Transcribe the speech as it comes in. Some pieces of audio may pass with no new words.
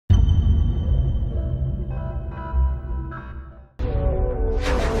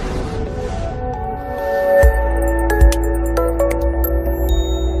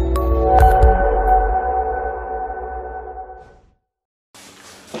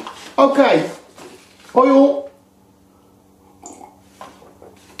Okay, oil,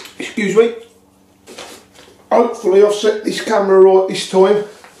 excuse me, hopefully I've set this camera right this time.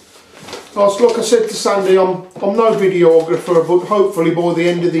 Like I said to Sandy, I'm no videographer, but hopefully by the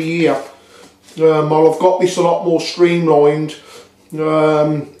end of the year I'll have got this a lot more streamlined,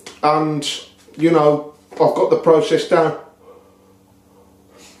 and you know, I've got the process down.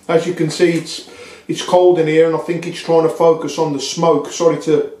 As you can see, it's cold in here, and I think it's trying to focus on the smoke. Sorry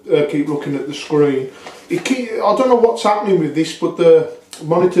to keep looking at the screen. I don't know what's happening with this, but the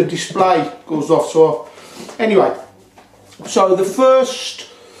monitor display goes off. So anyway, so the first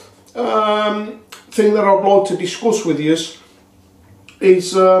thing that I'd like to discuss with you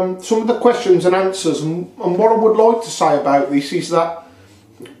is some of the questions and answers, and what I would like to say about this is that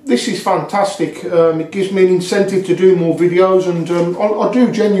this is fantastic. It gives me an incentive to do more videos, and I do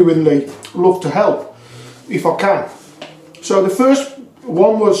genuinely love to help if I can. So the first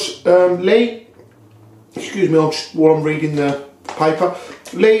one was Lee, excuse me while I'm reading the paper.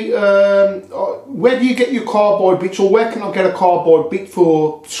 Lee, where do you get your carbide bits, or where can I get a carbide bit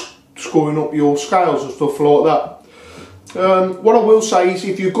for screwing up your scales and stuff like that? What I will say is,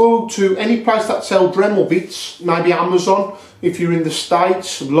 if you go to any place that sells Dremel bits, maybe Amazon, if you're in the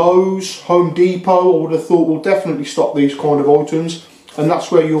States, Lowe's, Home Depot, I would have thought will definitely stock these kind of items, and that's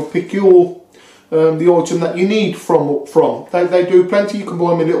where you'll pick your the item that you need from. They do plenty. You can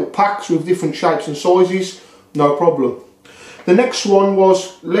buy them in little packs with different shapes and sizes, no problem. The next one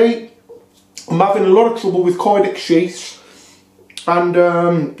was, Lee, I'm having a lot of trouble with Kydex sheaths, and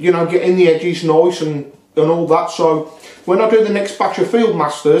you know, getting the edges nice and all that. So when I do the next batch of Field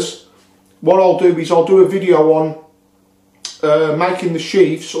Masters, what I'll do is I'll do a video on making the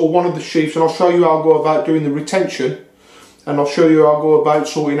sheaths, or one of the sheaths, and I'll show you how I go about doing the retention, and I'll show you how I go about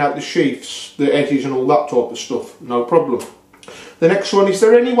sorting out the sheaths, the edges and all that type of stuff, no problem. The next one, is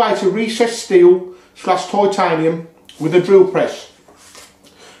there any way to recess steel / titanium with a drill press?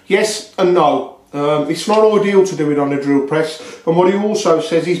 Yes and no. It's not ideal to do it on a drill press, and what he also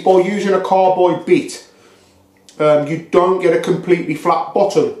says is by using a carbide bit you don't get a completely flat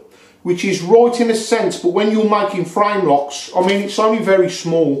bottom, which is right in a sense, but when you're making frame locks, I mean, it's only very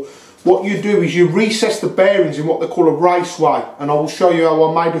small. What you do is you recess the bearings in what they call a raceway, and I will show you how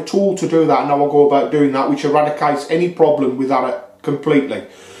I made a tool to do that and how I go about doing that, which eradicates any problem with that completely,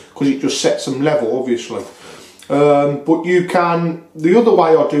 because it just sets them level, obviously. But you can, the other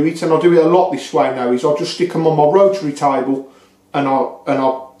way I do it, and I do it a lot this way now, is I'll just stick them on my rotary table and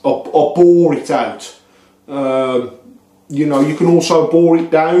I'll bore it out. You know, you can also bore it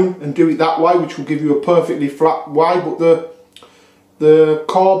down and do it that way, which will give you a perfectly flat way, but the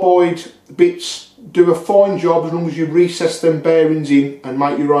carbide bits do a fine job as long as you recess them bearings in and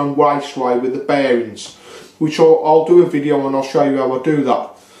make your own raceway with the bearings, which I'll do a video and I'll show you how I do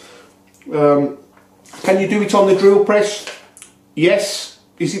that. Can you do it on the drill press? Yes.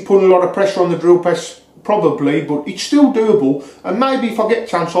 Is it putting a lot of pressure on the drill press? Probably, but it's still doable, and maybe if I get a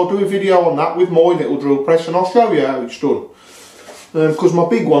chance I'll do a video on that with my little drill press and I'll show you how it's done, because my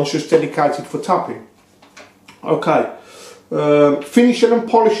big one's just dedicated for tapping. Okay, finishing and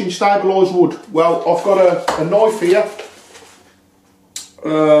polishing stabilised wood. Well, I've got a knife here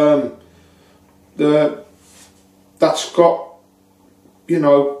that's got, you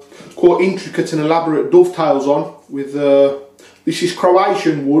know, quite intricate and elaborate dovetails on with this is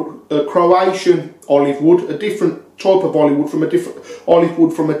Croatian wood, Croatian olive wood, a different type of olive wood from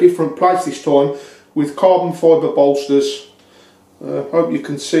a different place this time, with carbon fibre bolsters. Hope you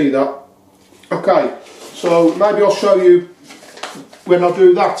can see that. Okay, so maybe I'll show you when I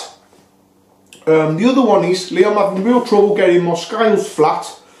do that. The other one is, Lee, I'm having real trouble getting my scales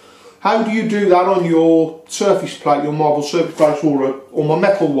flat. How do you do that on your surface plate, your marble surface plate, or my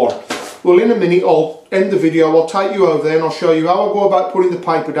metal one? Well, in a minute I'll end the video, I'll take you over there and I'll show you how I go about putting the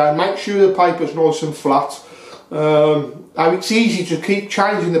paper down, make sure the paper's nice and flat, how it's easy to keep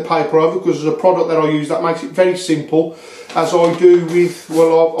changing the paper over, because there's a product that I use that makes it very simple, as I do with,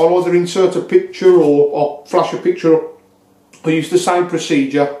 well, I'll either insert a picture or I'll flash a picture up. I use the same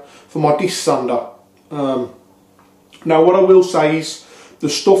procedure for my disc sander. Now what I will say is, the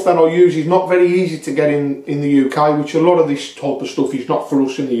stuff that I use is not very easy to get in the UK, which a lot of this type of stuff is not for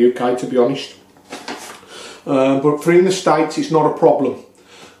us in the UK, to be honest. But for in the States it's not a problem.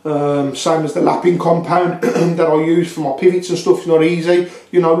 Same as the lapping compound that I use for my pivots and stuff is not easy.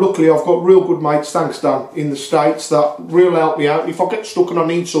 You know, luckily I've got real good mates, thanks Dan, in the States that really help me out. If I get stuck and I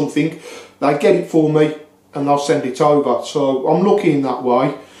need something, they get it for me and they'll send it over. So I'm lucky in that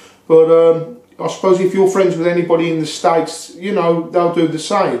way. But I suppose if you're friends with anybody in the States, you know, they'll do the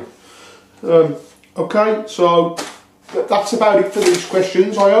same. Okay, so that's about it for these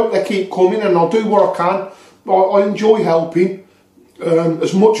questions. I hope they keep coming, and I'll do what I can. I enjoy helping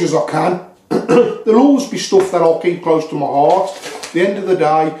as much as I can. There'll always be stuff that I'll keep close to my heart. At the end of the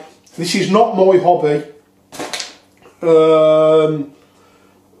day, this is not my hobby.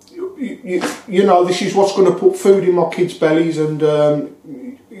 You know, this is what's going to put food in my kids' bellies, and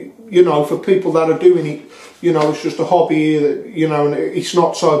you know, for people that are doing it, you know, it's just a hobby, you know, and it's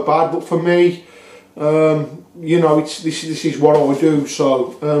not so bad. But for me, you know, this is what I do.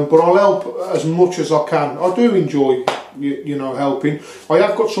 So, but I'll help as much as I can. I do enjoy, you know, helping. I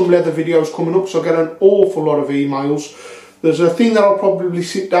have got some leather videos coming up, so I get an awful lot of emails. There's a thing that I'll probably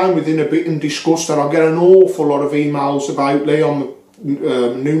sit down with in a bit and discuss, that I'll get an awful lot of emails about. Leon,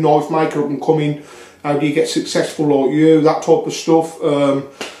 new knife maker up and coming, how do you get successful like you, that type of stuff.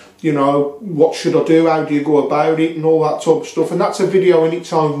 You know, what should I do, how do you go about it, and all that type of stuff. And that's a video in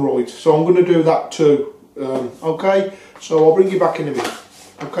its own right, so I'm going to do that too. Okay, so I'll bring you back in a minute.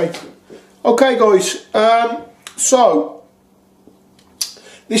 Okay guys, so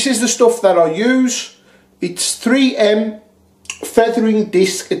this is the stuff that I use. It's 3M Feathering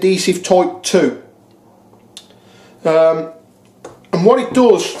Disc Adhesive Type 2. And what it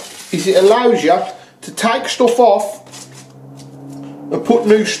does is it allows you to take stuff off and put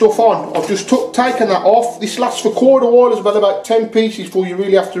new stuff on. I've just taken that off. This lasts for quite a while. There's about 10 pieces before you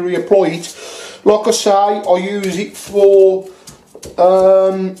really have to reapply it. Like I say, I use it for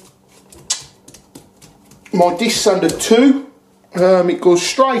my disc sander 2. It goes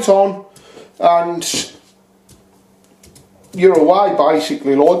straight on and you're away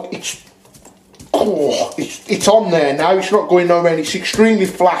basically. Like it's on there now, it's not going nowhere, and it's extremely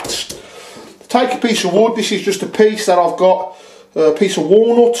flat. Take a piece of wood. This is just a piece that I've got, a piece of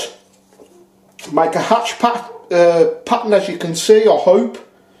walnut. Make a hatch pattern, as you can see, I hope.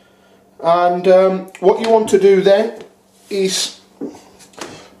 And what you want to do then is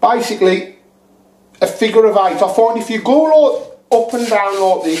basically a figure of 8. I find if you go like up and down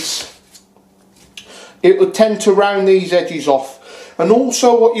like this, it will tend to round these edges off. And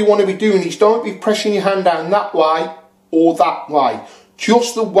also what you want to be doing is don't be pressing your hand down that way or that way,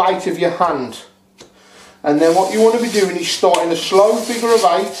 just the weight of your hand. And then what you want to be doing is starting a slow figure of 8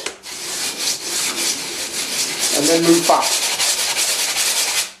 and then move back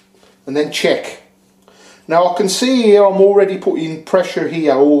and then check. Now I can see here I'm already putting pressure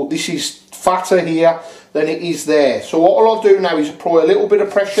here, or this is fatter here than it is there. So what I'll do now is apply a little bit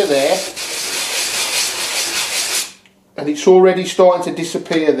of pressure there, and it's already starting to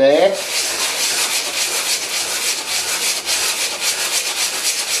disappear there.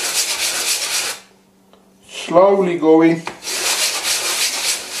 Slowly going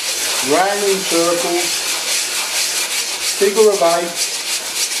round in circles, figure of 8,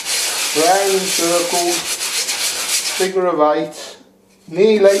 round in circles, figure of 8,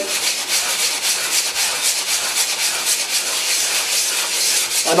 nearly.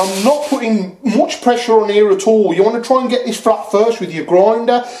 And I'm not putting much pressure on here at all. You want to try and get this flat first with your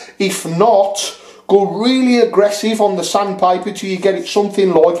grinder. If not, go really aggressive on the sandpaper till you get it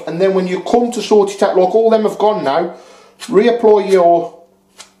something like, and then when you come to sort it out, like all them have gone now, reapply your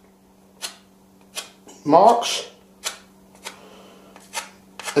marks.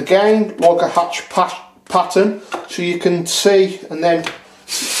 Again, like a hatch pattern, so you can see, and then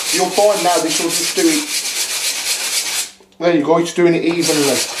you'll find now this will just do it. There you go, it's doing it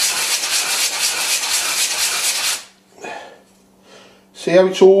evenly. See how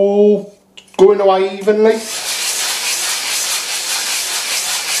it's all going away evenly?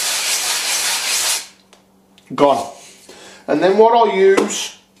 Gone. And then what I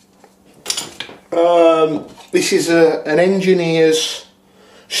use, this is an engineer's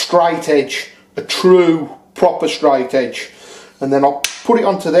straight edge, a true proper straight edge. And then I'll put it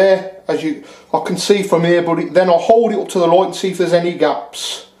onto there, as I can see from here, but then I'll hold it up to the light and see if there's any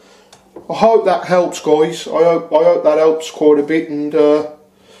gaps. I hope that helps, guys. I hope that helps quite a bit, and I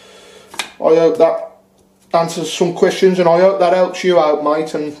hope that answers some questions, and I hope that helps you out,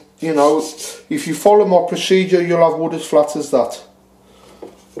 mate. And you know, if you follow my procedure, you'll have wood as flat as that.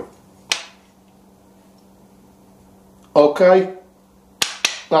 Okay,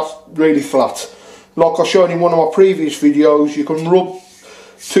 that's really flat. Like I showed in one of my previous videos, you can rub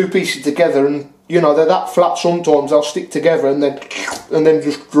two pieces together, and you know they're that flat sometimes. They'll stick together and then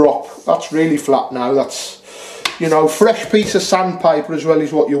just drop. That's really flat now. That's, you know, fresh piece of sandpaper as well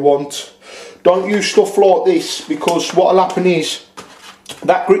is what you want. Don't use stuff like this, because what'll happen is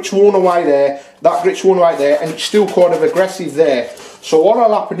that grit's worn away there, that grit's worn away there, and it's still kind of aggressive there. So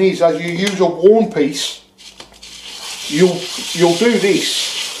what'll happen is, as you use a worn piece, you'll do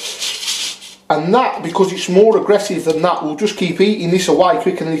this, and that, because it's more aggressive than that, will just keep eating this away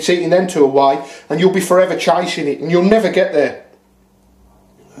quicker than it's eating them two away, and you'll be forever chasing it and you'll never get there.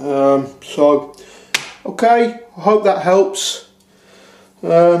 So okay, I hope that helps.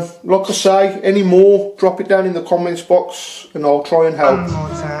 Like I say, any more, drop it down in the comments box and I'll try and help.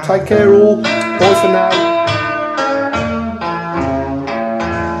 Take care all, bye for now.